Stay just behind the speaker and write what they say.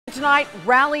Tonight,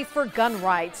 Rally for Gun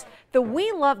Rights. The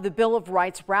We Love the Bill of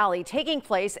Rights rally taking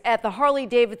place at the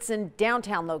Harley-Davidson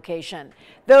downtown location.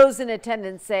 Those in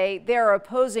attendance say they're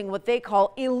opposing what they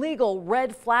call illegal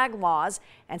red flag laws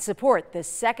and support the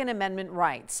Second Amendment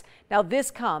rights. Now,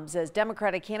 this comes as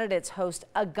Democratic candidates host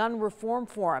a gun reform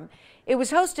forum. It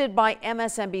was hosted by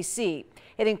MSNBC.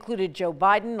 It included Joe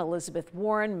Biden, Elizabeth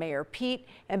Warren, Mayor Pete,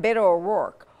 and Beto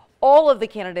O'Rourke. All of the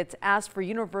candidates asked for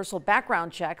universal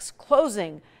background checks,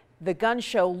 closing the gun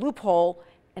show loophole,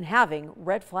 and having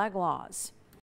red flag laws.